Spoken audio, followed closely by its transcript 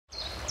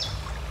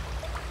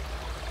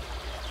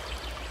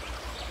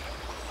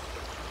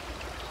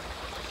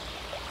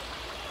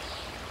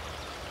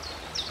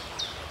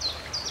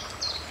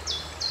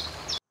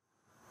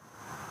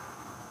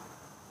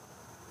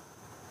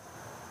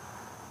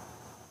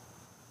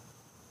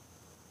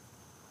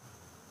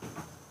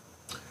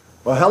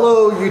Well,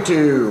 hello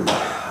YouTube.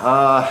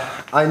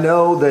 I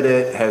know that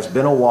it has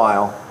been a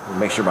while.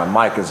 Make sure my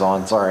mic is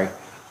on, sorry.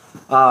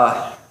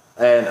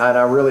 And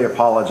I really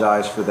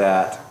apologize for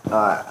that.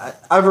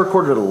 I've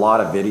recorded a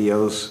lot of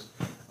videos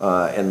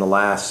in the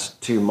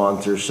last 2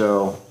 months or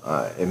so,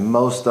 and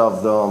most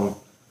of them,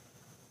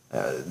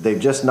 they've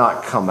just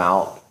not come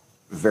out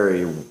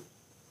very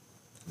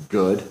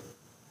good,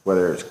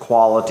 whether it's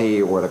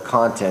quality or the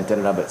content in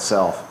and of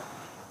itself.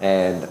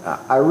 And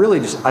I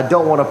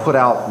don't want to put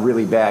out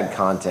really bad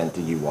content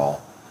to you all.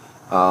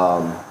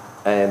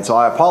 And so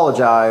I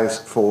apologize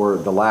for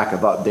the lack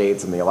of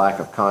updates and the lack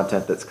of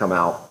content that's come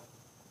out.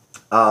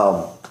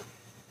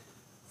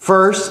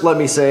 First, let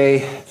me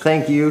say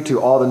thank you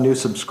to all the new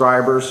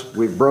subscribers.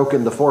 We've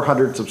broken the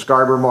 400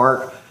 subscriber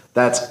mark.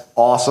 That's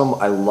awesome.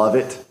 I love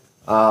it.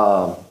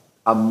 I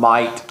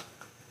might,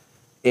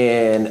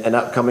 in an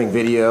upcoming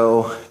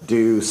video,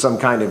 do some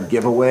kind of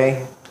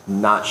giveaway.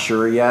 Not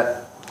sure yet.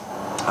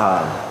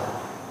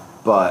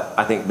 But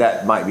I think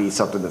that might be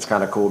something that's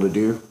kind of cool to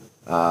do.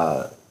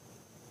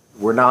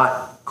 We're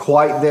not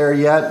quite there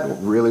yet.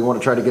 Really want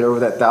to try to get over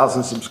that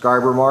 1,000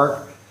 subscriber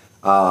mark.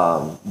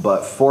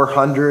 But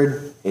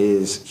 400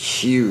 is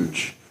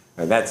huge.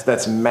 And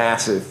that's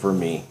massive for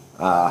me.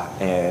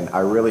 And I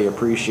really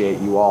appreciate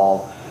you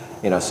all,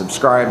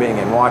 subscribing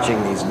and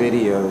watching these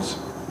videos.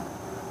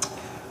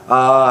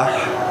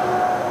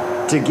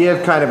 To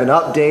give kind of an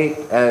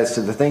update as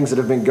to the things that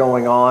have been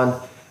going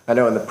on. I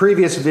know in the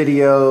previous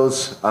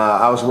videos,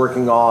 I was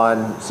working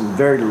on some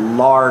very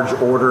large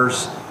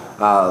orders,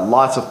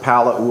 lots of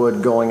pallet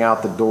wood going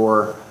out the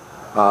door.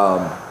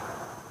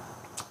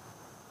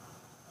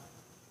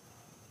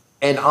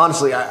 And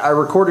honestly, I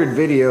recorded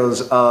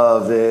videos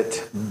of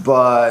it,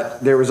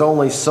 but there was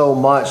only so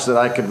much that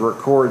I could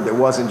record that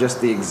wasn't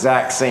just the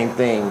exact same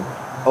thing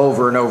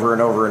over and over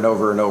and over and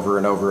over and over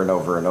and over and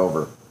over and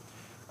over.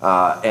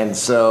 And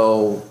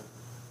so,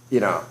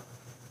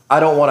 I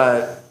don't want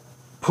to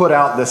put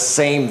out the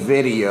same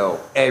video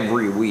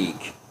every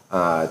week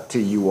to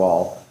you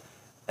all.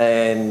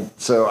 And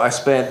so I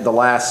spent the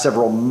last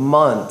several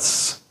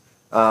months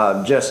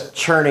just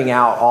churning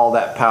out all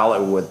that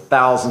pallet wood,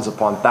 thousands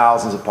upon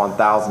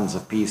thousands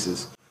of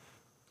pieces.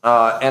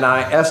 And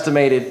I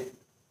estimated,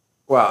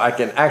 well, I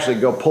can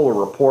actually go pull a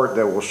report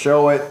that will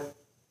show it,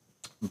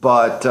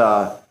 but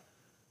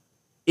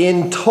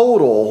in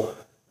total,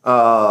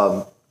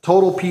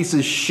 total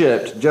pieces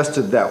shipped just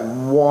to that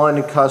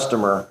one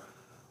customer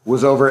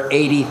was over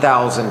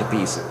 80,000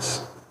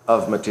 pieces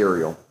of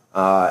material.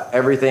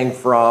 Everything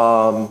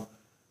from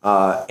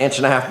 1.5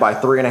 inches by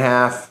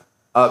 3.5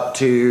 up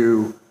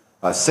to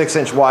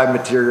 6-inch wide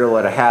material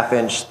at a 1/2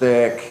 inch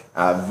thick,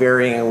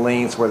 varying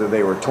lengths, whether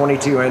they were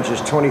 22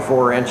 inches,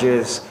 24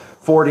 inches,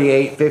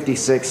 48,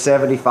 56,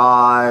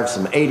 75,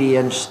 some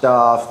 80-inch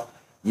stuff,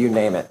 you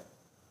name it.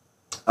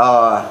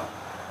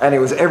 And it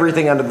was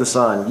everything under the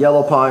sun: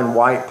 yellow pine,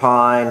 white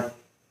pine,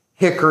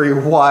 hickory,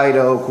 white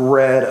oak,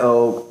 red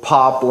oak,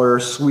 poplar,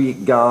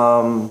 sweet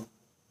gum.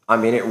 I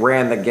mean, it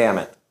ran the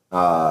gamut.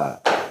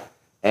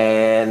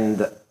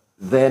 And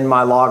then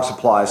my log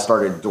supply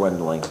started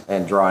dwindling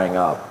and drying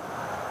up.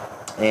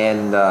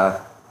 And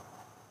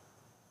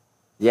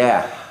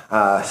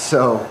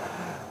so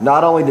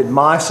not only did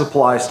my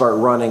supply start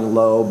running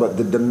low, but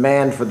the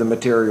demand for the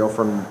material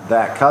from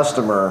that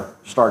customer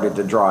started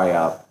to dry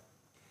up.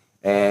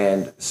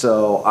 And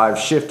so I've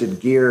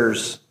shifted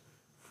gears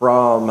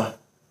from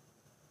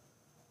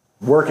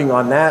working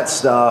on that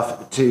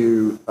stuff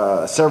to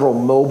several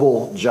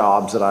mobile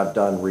jobs that I've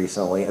done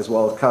recently, as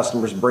well as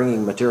customers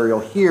bringing material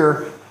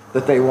here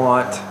that they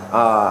want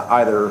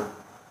either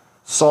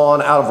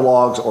sawn out of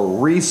logs or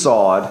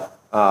resawed.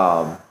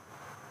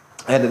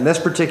 And in this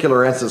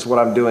particular instance, what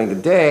I'm doing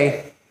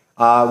today,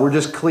 we're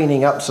just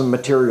cleaning up some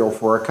material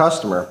for a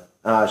customer.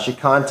 She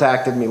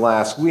contacted me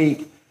last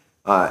week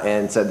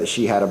and said that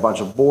she had a bunch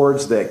of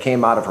boards that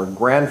came out of her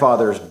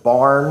grandfather's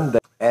barn,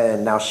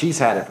 and now she's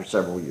had it for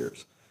several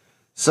years.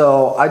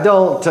 So I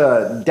don't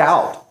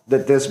doubt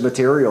that this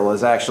material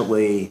has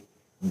actually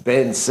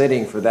been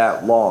sitting for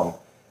that long.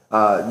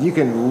 You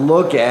can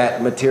look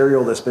at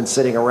material that's been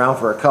sitting around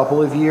for a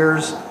couple of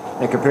years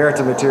and compare it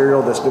to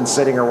material that's been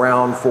sitting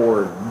around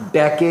for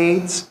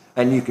decades,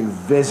 and you can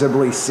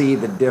visibly see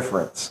the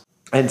difference.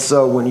 And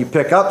so when you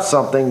pick up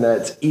something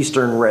that's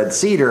Eastern red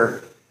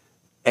cedar,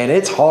 and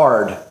it's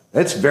hard,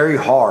 it's very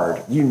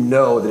hard, you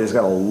know that it's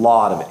got a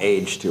lot of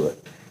age to it.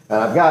 And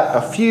I've got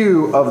a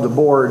few of the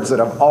boards that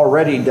I've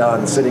already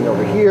done sitting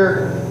over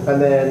here, and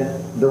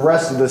then the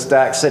rest of the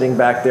stack sitting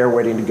back there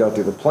waiting to go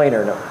through the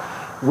planer. Now,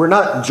 we're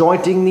not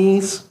jointing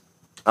these.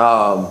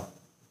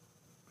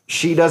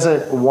 She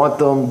doesn't want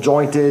them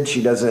jointed.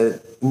 She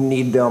doesn't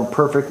need them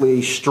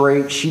perfectly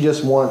straight. She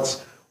just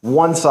wants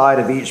one side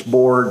of each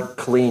board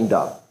cleaned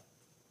up.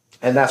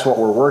 And that's what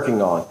we're working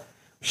on.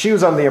 She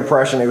was under the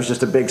impression it was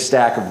just a big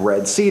stack of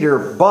red cedar,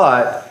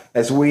 but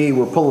as we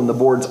were pulling the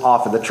boards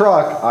off of the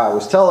truck, I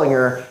was telling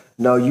her,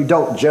 no, you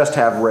don't just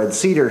have red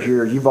cedar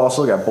here. You've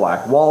also got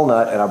black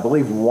walnut, and I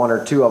believe 1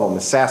 or 2 of them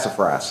is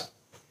sassafras.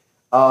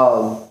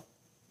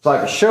 so I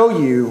can show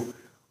you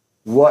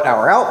what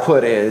our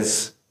output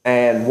is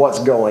and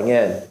what's going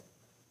in.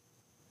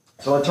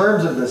 So in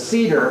terms of the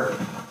cedar,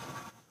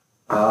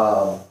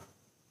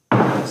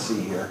 let's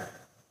see here.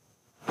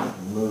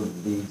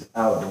 Move these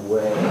out of the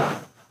way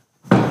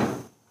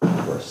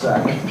for a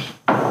second.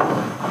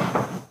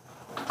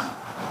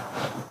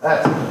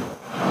 That's it.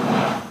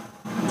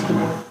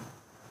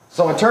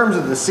 So in terms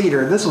of the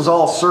cedar, this was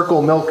all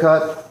circle mill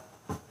cut.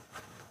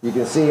 You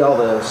can see all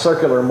the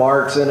circular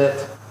marks in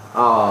it.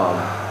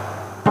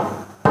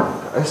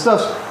 This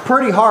stuff's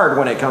pretty hard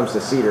when it comes to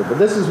cedar, but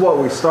this is what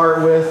we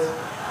start with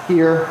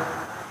here.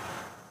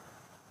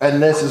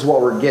 And this is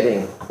what we're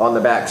getting on the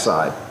back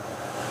side.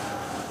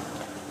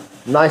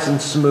 Nice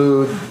and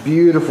smooth,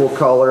 beautiful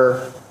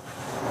color.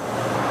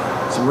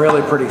 Some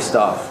really pretty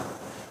stuff.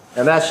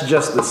 And that's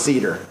just the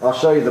cedar. I'll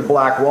show you the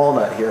black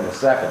walnut here in a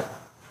second.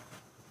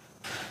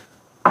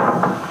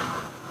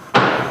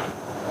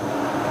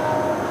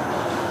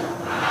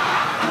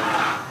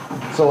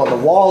 So on the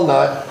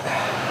walnut,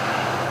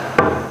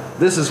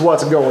 this is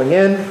what's going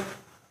in.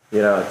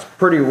 You know, it's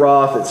pretty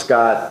rough. It's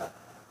got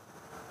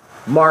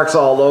marks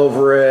all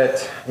over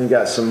it. You've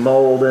got some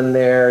mold in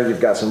there. You've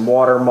got some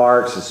water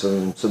marks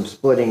and some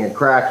splitting and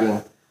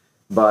cracking.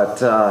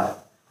 But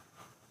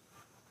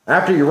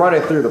after you run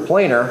it through the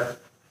planer,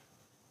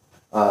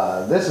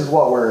 this is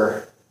what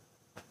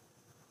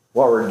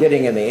we're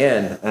getting in the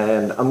end.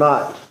 And I'm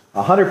not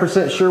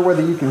 100% sure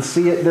whether you can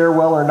see it there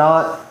well or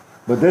not,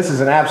 but this is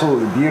an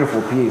absolutely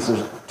beautiful piece.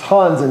 There's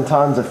tons and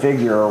tons of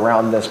figure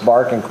around this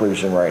bark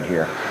inclusion right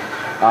here.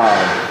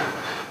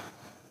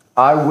 I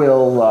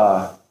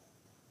will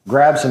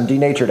grab some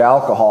denatured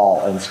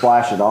alcohol and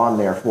splash it on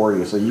there for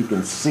you so you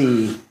can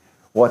see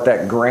what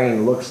that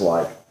grain looks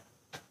like.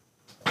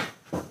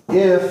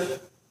 If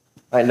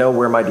I know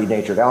where my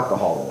denatured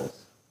alcohol is.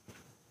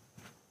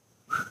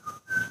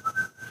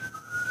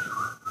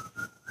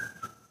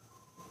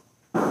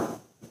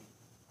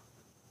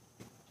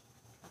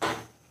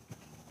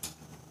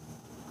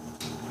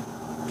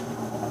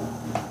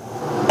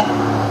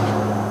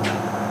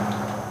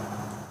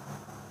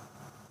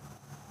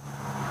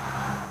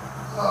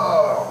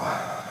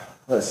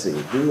 Let's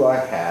see, do I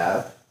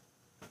have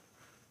a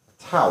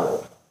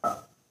towel?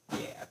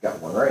 Yeah, I've got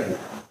one right here.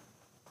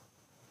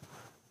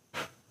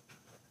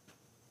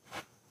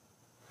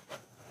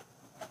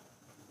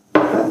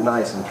 Get that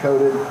nice and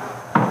coated.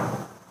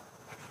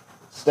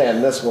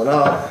 Stand this one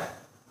up.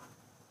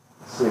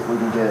 Let's see if we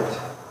can get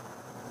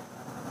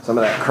some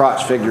of that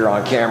crotch figure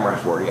on camera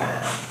for you.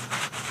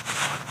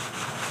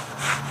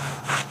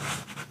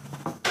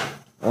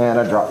 And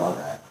I dropped my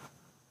rag.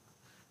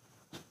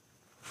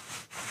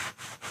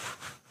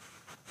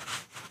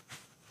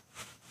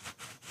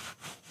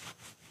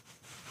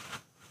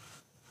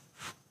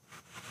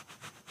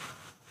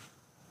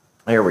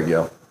 Here we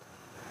go.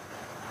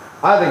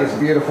 I think it's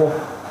beautiful.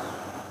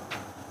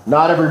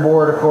 Not every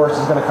board, of course,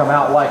 is going to come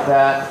out like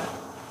that.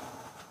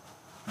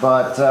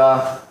 But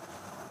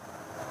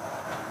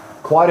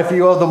quite a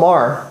few of them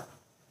are.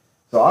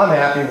 So I'm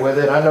happy with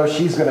it. I know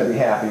she's going to be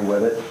happy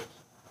with it.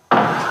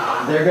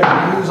 They're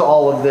going to use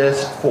all of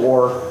this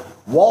for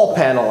wall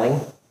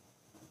paneling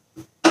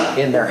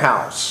in their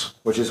house,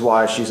 which is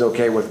why she's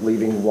okay with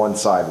leaving one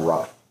side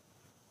rough.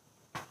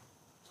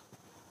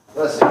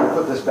 Let's see, we'll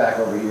put this back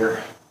over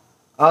here.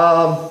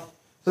 So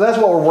that's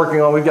what we're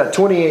working on. We've got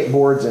 28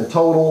 boards in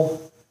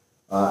total.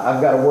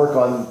 I've got to work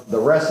on the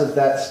rest of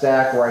that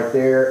stack right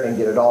there and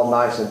get it all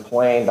nice and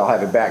planed. I'll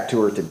have it back to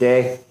her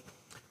today.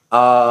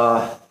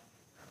 And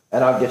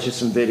I'll get you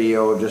some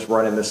video of just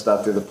running this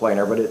stuff through the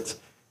planer, but it's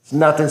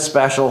nothing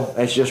special.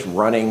 It's just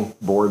running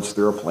boards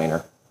through a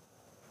planer.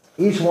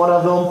 Each one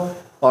of them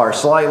are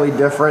slightly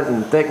different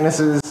in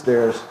thicknesses.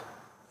 There's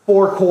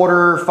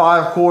 4/4,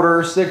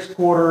 5/4,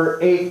 6/4,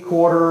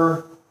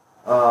 8/4.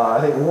 I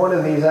think one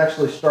of these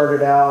actually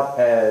started out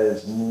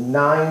as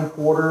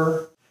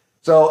 9/4.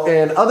 So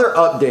in other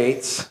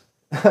updates,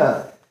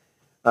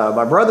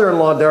 my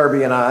brother-in-law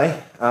Darby and I,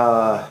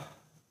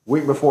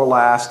 week before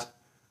last,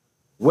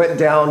 went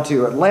down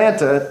to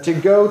Atlanta to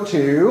go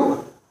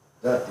to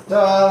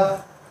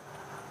the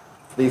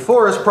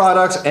Forest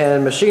Products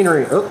and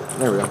Machinery. Oh,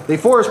 there we go. The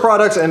Forest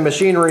Products and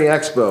Machinery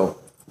Expo.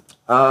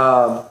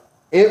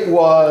 It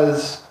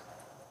was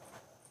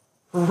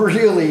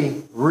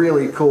really,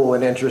 really cool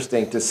and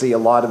interesting to see a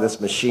lot of this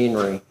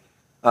machinery.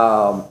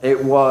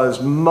 It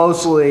was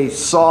mostly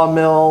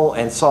sawmill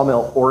and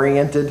sawmill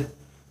oriented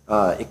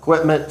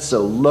equipment,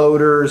 so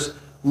loaders,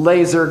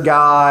 laser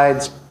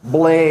guides,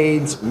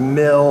 blades,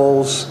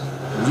 mills,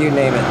 you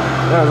name it.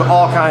 There was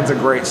all kinds of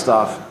great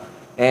stuff.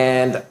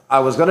 And I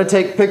was going to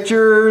take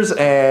pictures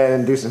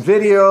and do some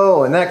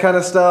video and that kind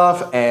of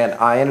stuff, and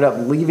I ended up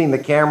leaving the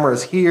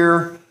cameras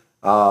here.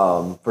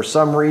 For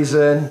some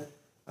reason,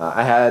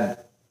 I had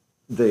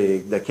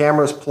the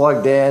cameras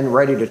plugged in,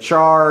 ready to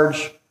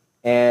charge,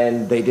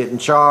 and they didn't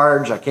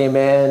charge. I came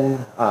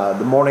in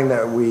the morning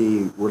that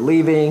we were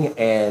leaving,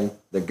 and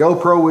the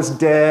GoPro was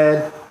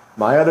dead.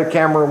 My other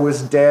camera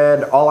was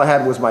dead. All I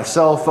had was my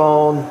cell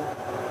phone.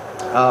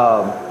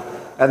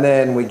 And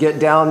then we get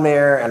down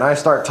there and I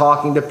start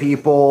talking to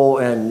people,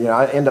 and you know,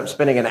 I end up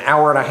spending an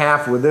hour and a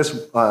half with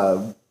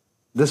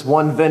this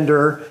one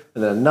vendor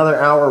and then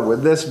another hour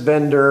with this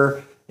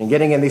vendor and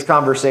getting in these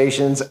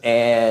conversations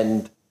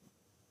and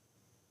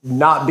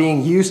not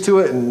being used to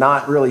it and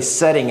not really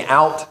setting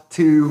out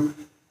to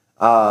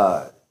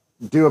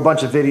do a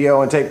bunch of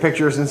video and take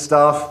pictures and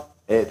stuff.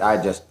 I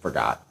just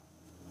forgot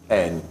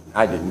and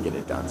I didn't get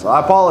it done. So I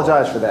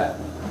apologize for that.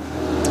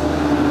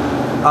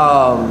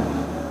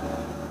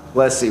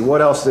 Let's see,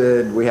 what else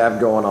did we have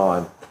going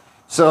on?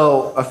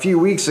 So a few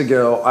weeks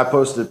ago, I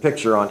posted a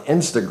picture on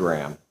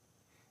Instagram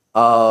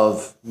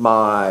of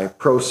my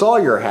Pro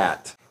Sawyer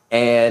hat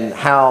and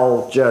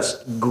how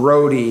just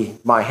grody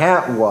my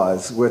hat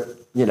was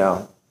with, you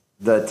know,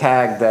 the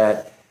tag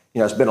that, you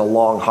know, it's been a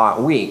long,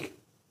 hot week.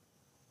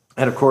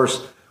 And of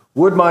course,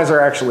 WoodMizer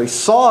actually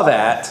saw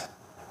that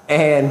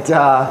and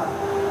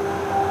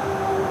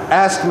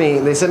asked me,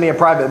 they sent me a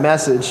private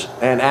message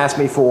and asked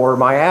me for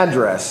my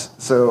address.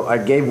 So I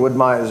gave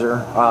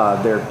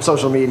WoodMizer, their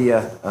social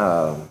media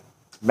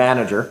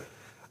manager,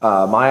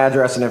 my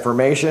address and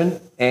information.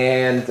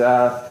 And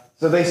so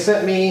they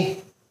sent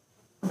me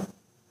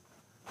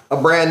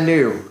a brand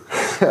new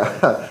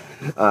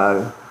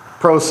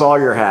Pro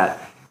Sawyer hat.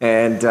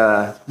 And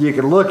you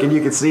can look and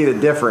you can see the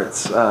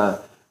difference.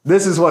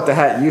 This is what the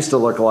hat used to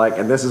look like,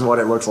 and this is what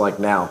it looks like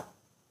now.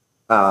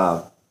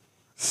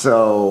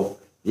 So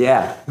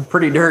yeah,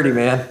 pretty dirty,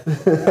 man.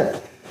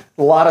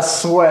 A lot of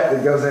sweat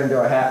that goes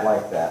into a hat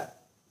like that.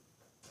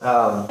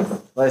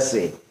 Let's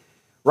see.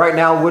 Right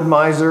now,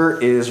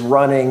 WoodMizer is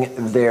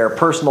running their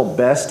personal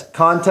best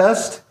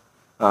contest.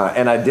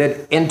 And I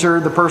did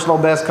enter the personal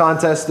best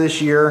contest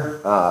this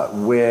year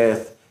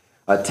with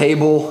a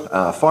table,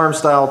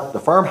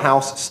 the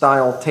farmhouse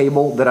style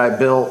table that I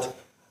built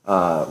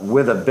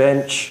with a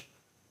bench.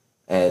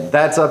 And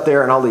that's up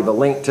there, and I'll leave a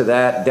link to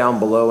that down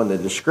below in the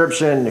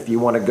description if you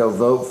want to go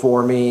vote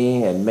for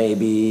me, and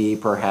maybe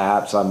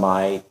perhaps I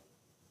might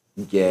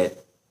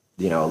get,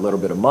 you know, a little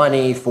bit of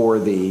money for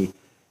the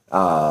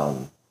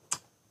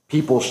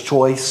People's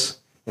Choice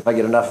if I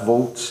get enough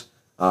votes.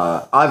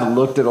 I've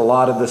looked at a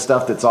lot of the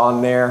stuff that's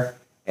on there,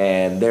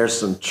 and there's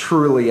some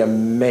truly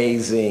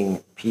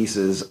amazing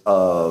pieces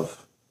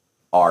of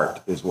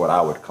art is what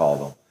I would call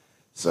them.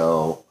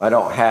 So I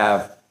don't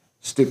have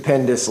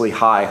stupendously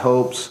high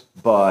hopes,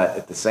 but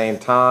at the same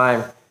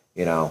time,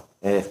 you know,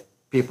 if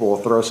people will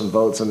throw some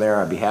votes in there,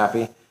 I'd be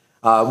happy.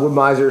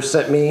 WoodMizer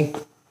sent me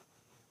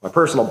my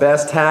personal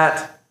best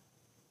hat.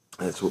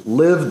 It's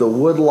Live the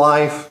Wood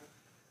Life.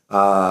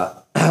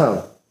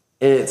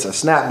 It's a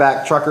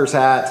snapback trucker's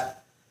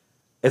hat.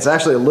 It's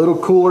actually a little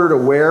cooler to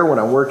wear when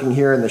I'm working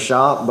here in the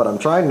shop, but I'm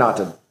trying not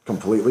to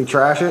completely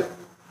trash it.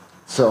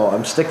 So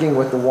I'm sticking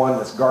with the one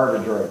that's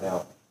garbage right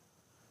now.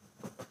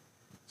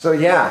 So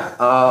yeah,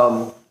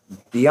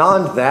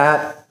 beyond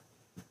that,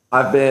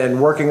 I've been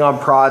working on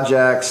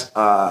projects.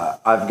 I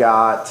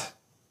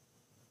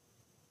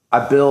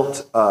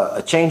built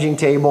a changing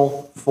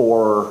table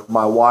for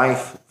my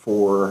wife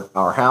for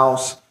our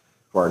house,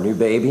 for our new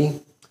baby.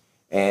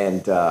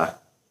 And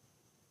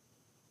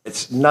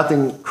it's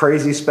nothing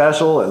crazy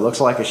special. It looks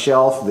like a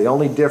shelf. The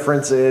only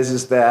difference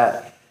is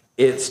that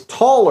it's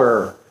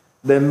taller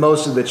than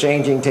most of the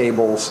changing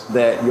tables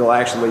that you'll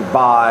actually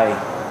buy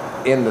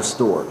in the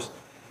stores.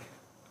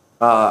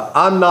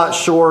 I'm not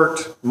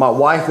short. My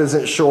wife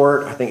isn't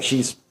short. I think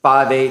she's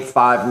 5'8",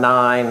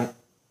 5'9".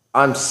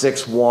 I'm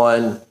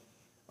 6'1".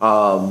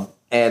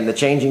 And the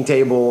changing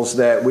tables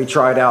that we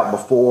tried out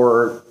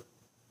before,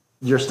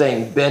 you're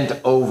staying bent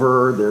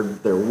over.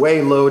 They're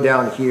way low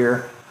down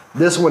here.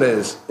 This one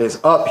is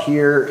up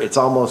here. It's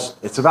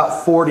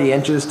about 40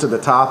 inches to the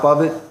top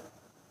of it.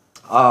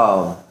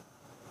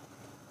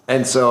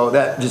 And so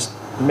that just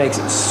makes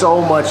it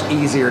so much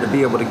easier to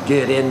be able to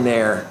get in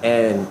there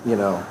and, you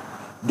know,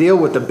 deal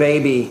with the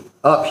baby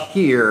up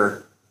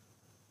here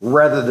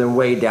rather than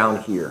way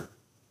down here.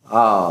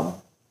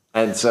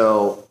 And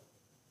so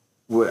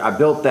I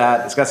built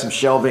that. It's got some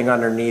shelving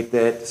underneath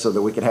it so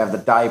that we can have the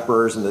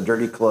diapers and the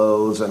dirty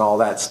clothes and all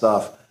that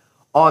stuff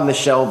on the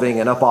shelving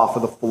and up off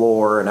of the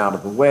floor and out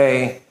of the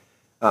way.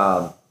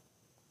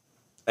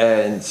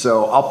 And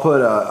so I'll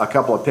put a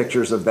couple of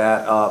pictures of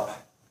that up.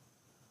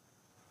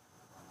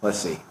 Let's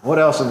see. What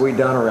else have we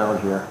done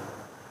around here?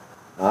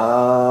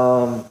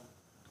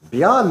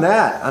 Beyond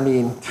that, I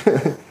mean,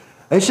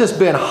 it's just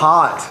been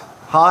hot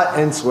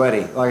and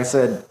sweaty. Like I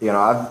said, you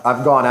know,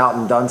 I've gone out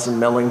and done some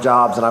milling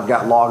jobs, and I've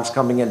got logs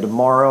coming in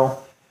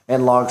tomorrow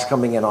and logs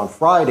coming in on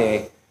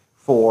Friday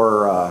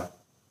to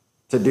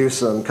do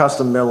some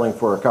custom milling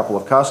for a couple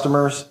of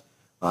customers.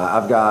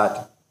 I've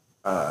got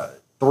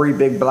 3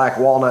 big black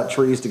walnut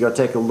trees to go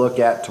take a look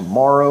at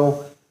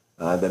tomorrow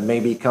that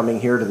may be coming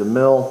here to the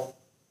mill.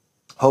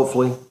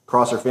 Hopefully,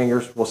 cross our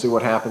fingers. We'll see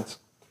what happens.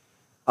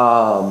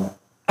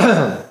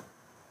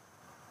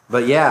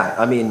 But yeah,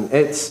 I mean,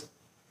 it's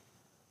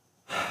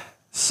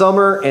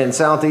summer in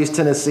Southeast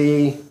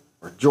Tennessee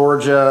or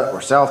Georgia or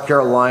South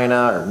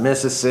Carolina or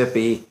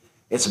Mississippi.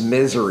 It's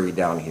misery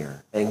down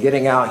here. And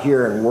getting out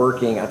here and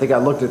working, I think I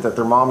looked at the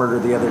thermometer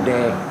the other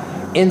day.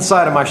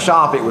 Inside of my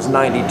shop, it was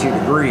 92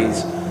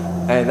 degrees.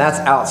 And that's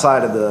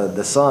outside of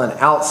the sun.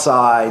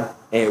 Outside,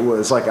 it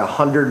was like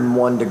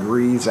 101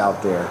 degrees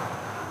out there.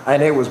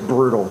 And it was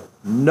brutal.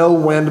 No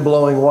wind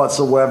blowing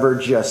whatsoever,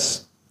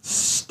 just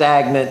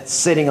stagnant,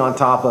 sitting on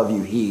top of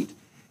you heat.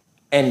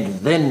 And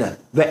then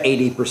the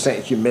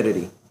 80%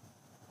 humidity.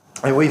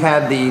 And we've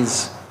had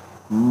these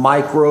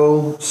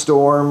micro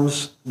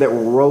storms that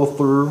will roll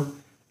through,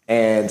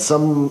 and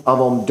some of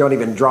them don't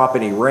even drop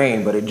any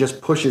rain, but it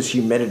just pushes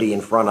humidity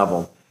in front of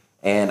them.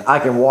 And I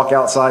can walk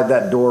outside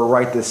that door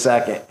right this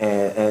second,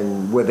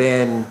 and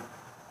within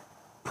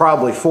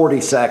probably 40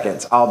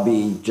 seconds, I'll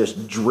be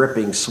just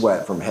dripping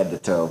sweat from head to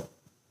toe.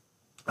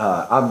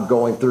 I'm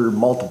going through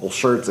multiple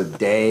shirts a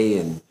day,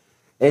 and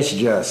it's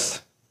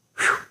just,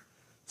 whew,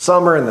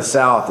 summer in the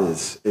South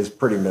is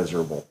pretty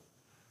miserable.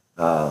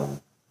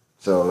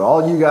 So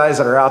all you guys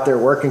that are out there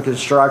working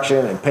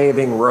construction and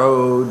paving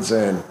roads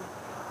and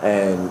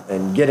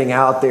getting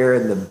out there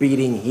in the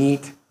beating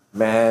heat,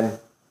 man,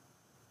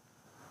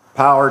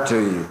 power to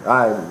you.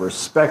 I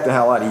respect the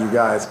hell out of you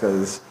guys,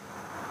 because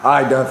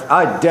I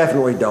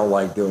definitely don't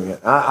like doing it.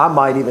 I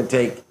might even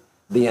take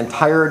the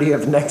entirety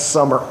of next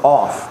summer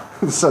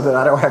off so that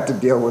I don't have to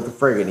deal with the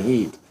friggin'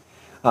 heat.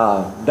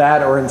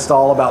 That, or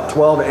install about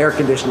 12 air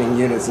conditioning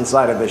units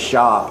inside of this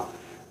shop.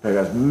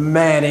 Because,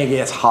 man, it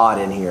gets hot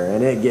in here,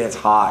 and it gets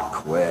hot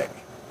quick.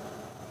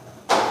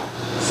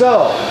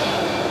 So,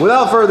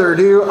 without further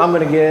ado, I'm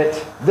going to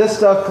get this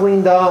stuff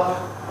cleaned up.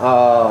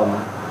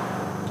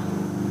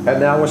 And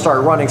now I'm going to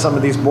start running some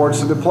of these boards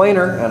through the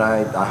planer, and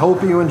I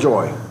hope you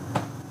enjoy.